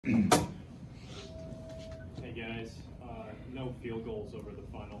Hey guys, no field goals over the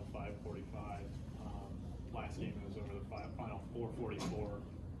final 5:45. Last game it was over the final 4:44.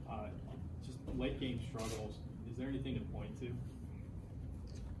 Just late game struggles. Is there anything to point to?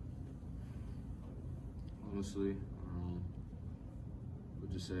 Honestly,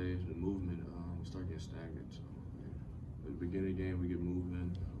 would just say the movement. We start getting stagnant. So at the beginning of the game, we get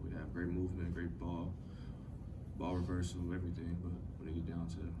moving. We have great movement, great ball reversal, everything. But when it get down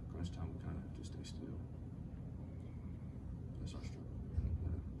to crunch time, we kind of just stay still. That's our struggle.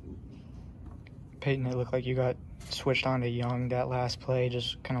 Payton, it looked like you got switched on to Young that last play.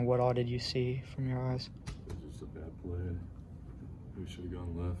 Just kind of what all did you see from your eyes? It was just a bad play. We should have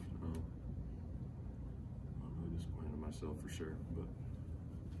gone left. I'm really disappointed in myself for sure, but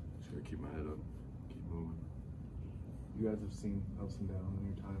just gotta keep my head up, keep moving. You guys have seen ups and downs in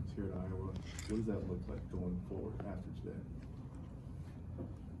your times here at Iowa. What does that look like going forward after today?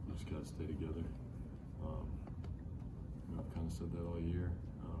 You just gotta stay together. I've kind of said that all year.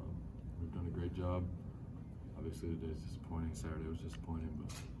 We've done a great job. Obviously today's disappointing. Saturday was disappointing, but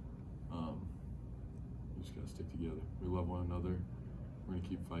we just gotta stick together. We love one another. We're gonna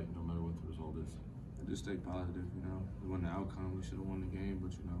keep fighting no matter what the result is. Just stay positive. We won the outcome. We should have won the game,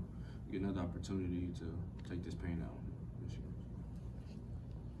 but we get another opportunity to take this pain out this year.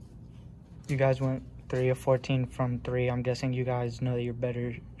 You guys went 3 of 14 from 3. I'm guessing you guys know that you're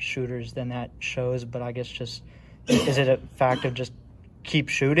better shooters than that shows, but I guess just is it a fact of just keep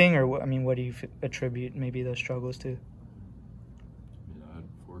shooting, or what do you attribute maybe those struggles to? I had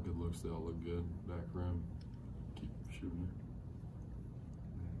 4 good looks. They all look good. Back rim. Keep shooting.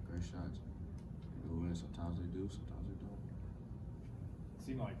 Great shots. They win. Sometimes they do. Sometimes they don't. It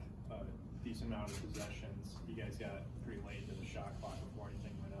seemed like a decent amount of possessions. You guys got pretty late into the shot clock before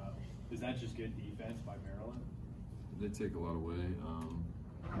anything went up. Is that just good defense by Maryland? They take a lot away.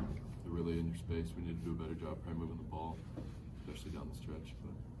 They're really in your space. We need to do a better job probably moving the ball, especially down the stretch.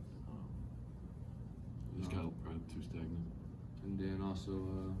 But just got probably too stagnant. And then also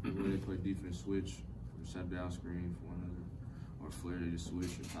the way they play defense switch, or set down screen for one another, or flare, they just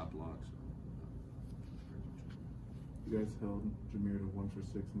switch or top blocks. You guys held Jameer to 1 for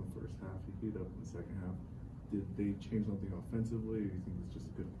 6 in the first half. He beat up in the second half. Did they change something offensively, or do you think it's just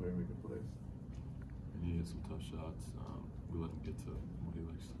a good player making plays? And he hit some tough shots. We let him get to what he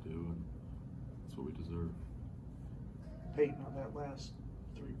likes to do, and that's what we deserve. Payton, on that last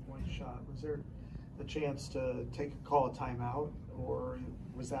 3-point shot, was there a chance to call a timeout, or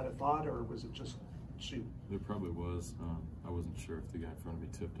was that a thought, or was it just shoot? There probably was. I wasn't sure if the guy in front of me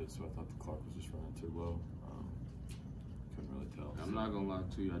tipped it, so I thought the clock was just running too low. Couldn't really tell. I'm not gonna lie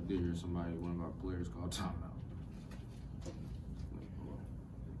to you. I did hear one of our players call timeout.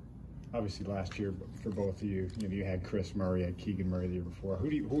 Obviously, last year for both of you, you had Chris Murray, you had Keegan Murray the year before. Who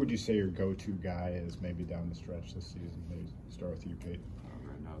would you say your go-to guy is maybe down the stretch this season? Maybe start with you, Payton.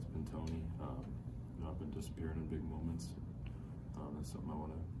 Right now it's been Tony. I've been disappearing in big moments. That's something I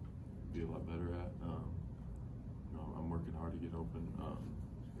want to be a lot better at. I'm working hard to get open.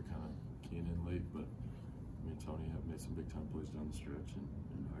 We're kind of keying in late, but me and Tony have made some big-time plays down the stretch, and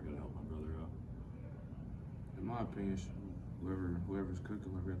I got to help my brother out. In my opinion, whoever's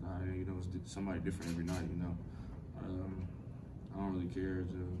cooking, whoever at the high end, it's somebody different every night. I don't really care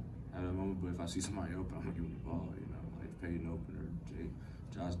at a moment, but if I see somebody open, I'm gonna give them the ball. Like Payton open or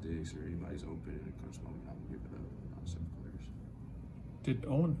Josh Diggs or anybody's open in a crunch moment, I'm gonna give it up. Not simple players. Did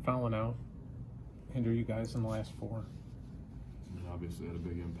Owen fouling out hinder you guys in the last 4? Obviously had a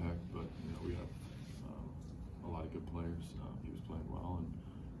big impact, but we have a lot of good players. He was playing well, and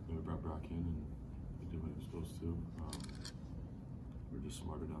we brought Brock in, and he did what he was supposed to. We're just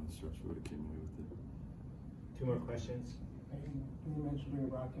smarter down the stretch. We would have came away with it. 2 more questions. You mentioned bringing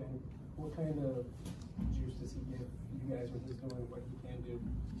Brock in. What kind of juice does he give you guys when he's doing what he can do?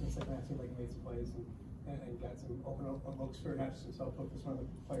 In the second half, seemed like he made some plays and got some open looks for not just himself, but for some of the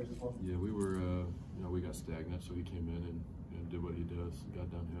players as well. Yeah, we were, we got stagnant, so he came in and did what he does.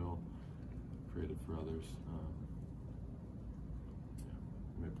 Got downhill, created for others.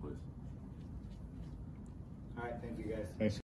 Made plays. All right, thank you guys. Thanks.